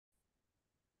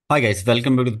Hi guys,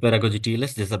 welcome back to the Pedagogy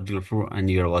TLS. This is Abdul and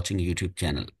you are watching a YouTube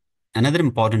channel. Another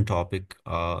important topic,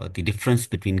 the difference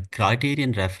between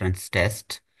criterion reference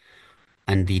test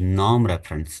and the norm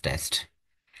reference test.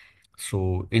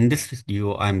 So in this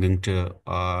video, I'm going to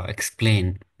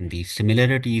explain the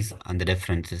similarities and the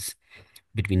differences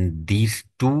between these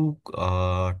two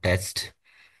tests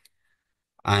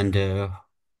and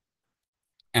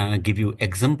give you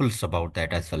examples about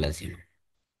that as well as you.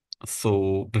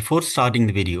 So before starting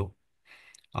the video,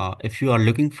 if you are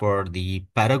looking for the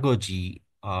pedagogy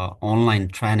online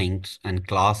trainings and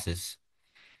classes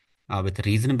with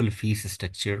reasonable fees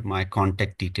structure, my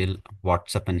contact detail,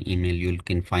 WhatsApp and email you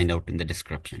can find out in the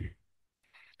description.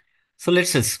 So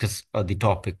let's discuss the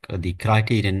topic, the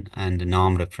criterion and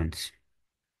norm reference.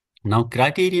 Now,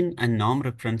 criterion and norm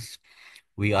reference,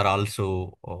 we are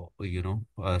also,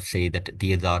 say that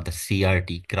these are the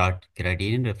CRT,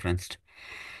 criterion referenced,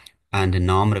 and the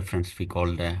norm reference we call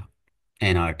the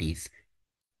NRTs.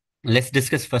 Let's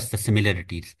discuss first the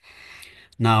similarities.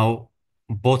 Now,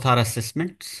 both are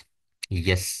assessments.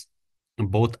 Yes,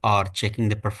 both are checking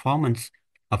the performance.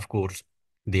 Of course,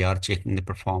 they are checking the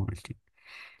performance.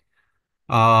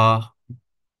 Uh,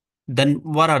 then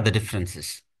what are the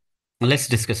differences? Let's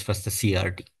discuss first the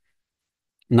CRT.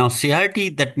 Now,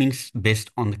 CRT, that means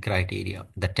based on the criteria,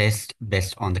 the test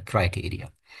based on the criteria.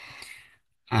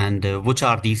 And which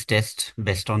are these tests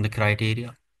based on the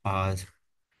criteria? Uh,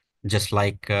 just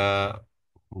like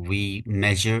we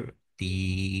measure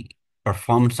the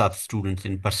performance of students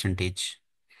in percentage,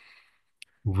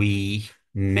 we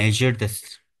measure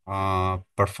this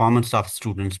performance of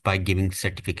students by giving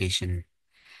certification.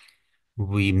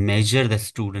 We measure the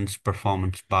students'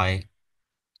 performance by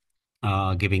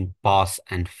giving pass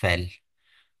and fail.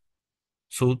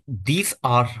 So these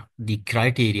are the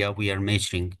criteria we are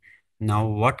measuring. Now,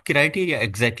 what criteria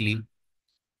exactly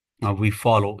we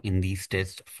follow in these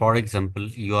tests? For example,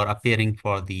 you are appearing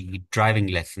for the driving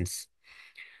lessons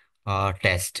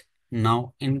test.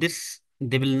 Now, in this,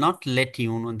 they will not let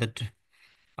you know that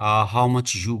how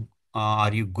much you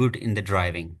are you good in the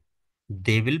driving.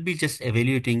 They will be just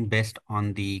evaluating based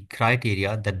on the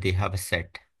criteria that they have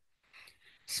set.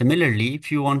 Similarly,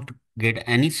 if you want to get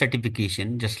any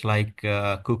certification, just like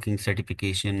cooking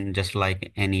certification, just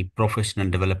like any professional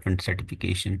development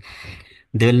certification,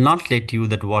 they will not let you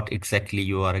that what exactly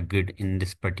you are good in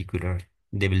this particular.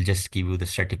 They will just give you the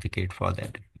certificate for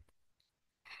that.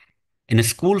 In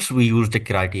schools, we use the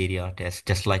criteria test,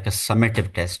 just like a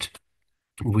summative test.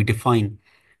 We define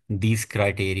these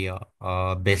criteria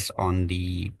based on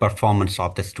the performance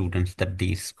of the students that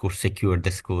they secured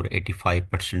the score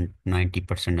 85%,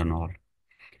 90% and all.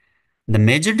 The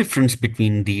major difference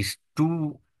between these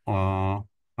two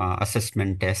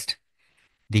assessment tests,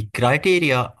 the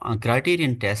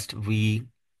criterion test,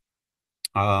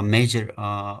 measure,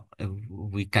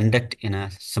 we conduct in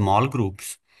a small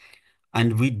groups,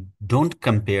 and we don't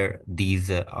compare these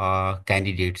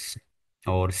candidates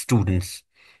or students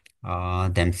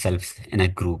themselves in a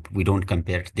group. We don't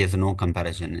compare it. There's no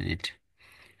comparison in it.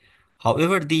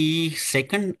 However, the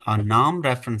second norm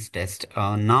reference test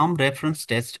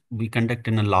we conduct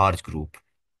in a large group,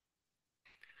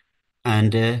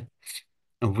 and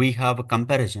we have a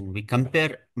comparison. We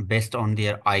compare based on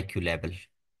their IQ level.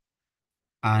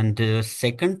 And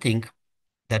second thing,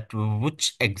 that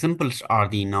which examples are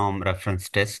the norm reference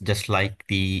tests, just like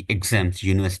the exams,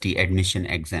 university admission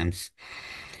exams,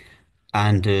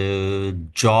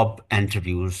 and job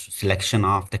interviews, selection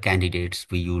of the candidates,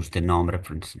 we use the norm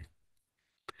reference.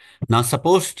 Now,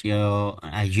 suppose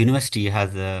a university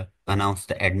has announced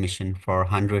the admission for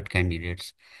 100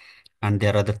 candidates, and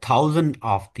there are the 1,000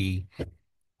 of the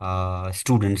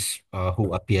students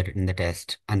who appear in the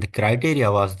test, and the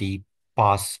criteria was the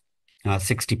pass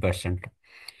 60%.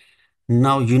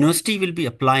 Now, university will be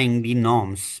applying the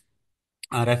norms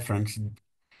reference,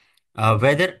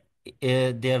 whether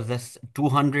there's this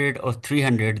 200 or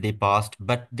 300 they passed,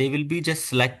 but they will be just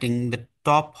selecting the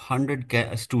top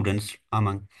 100 students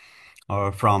among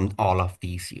or from all of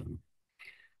these.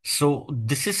 So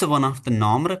this is one of the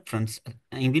norm reference.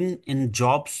 Even in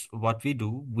jobs, what we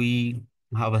do, we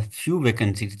have a few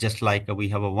vacancies, just like we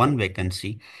have a one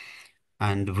vacancy,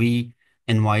 and we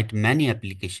invite many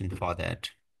applications for that.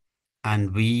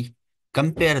 And we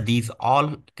compare these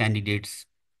all candidates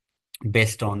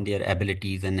based on their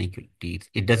abilities and abilities.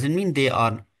 It doesn't mean they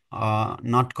are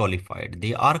not qualified.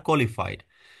 They are qualified,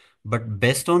 but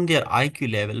based on their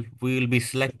IQ level, we will be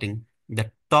selecting the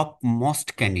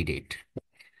topmost candidate.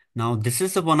 Now, this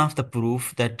is one of the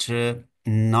proof that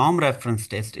norm reference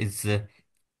test is,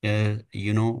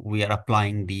 we are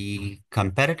applying the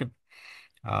comparative.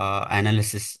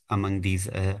 analysis among these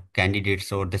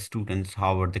candidates or the students.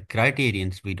 However, the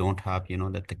criterions we don't have,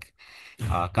 that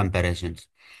the comparisons.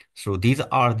 So these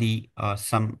are the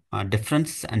some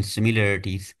differences and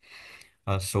similarities.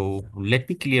 So let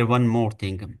me clear one more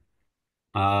thing.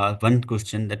 One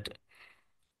question that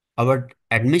our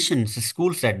admissions,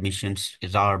 schools admissions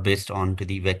are based on to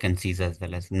the vacancies as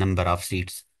well as number of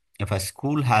seats. If a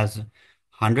school has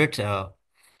 100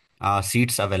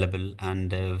 seats available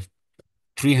and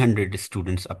 300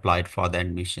 students applied for the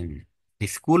admission, the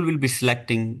school will be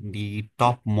selecting the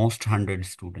top most 100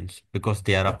 students because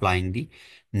they are applying the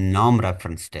norm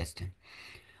reference test.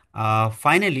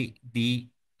 Finally, the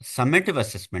summative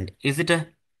assessment, is it a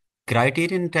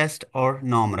criterion test or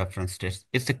norm reference test?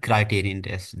 It's a criterion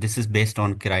test. This is based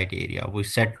on criteria. We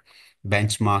set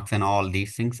benchmarks and all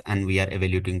these things, and we are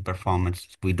evaluating performance.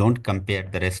 We don't compare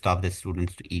the rest of the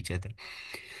students to each other.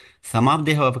 Some of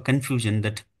them have a confusion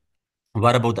that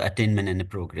what about the attainment and the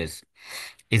progress?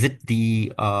 Is it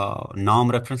the norm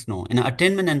reference? No. In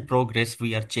attainment and progress,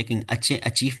 we are checking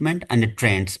achievement and the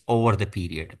trends over the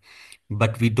period,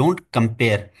 but we don't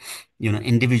compare,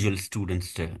 individual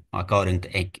students according to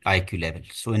IQ level.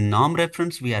 So in norm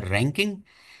reference, we are ranking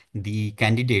the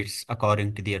candidates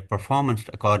according to their performance,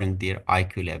 according to their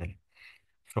IQ level.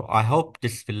 So I hope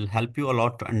this will help you a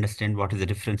lot to understand what is the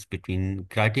difference between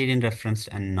criterion reference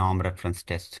and norm reference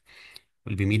tests.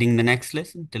 We'll be meeting in the next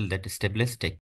lesson. Till that, stay blessed. Take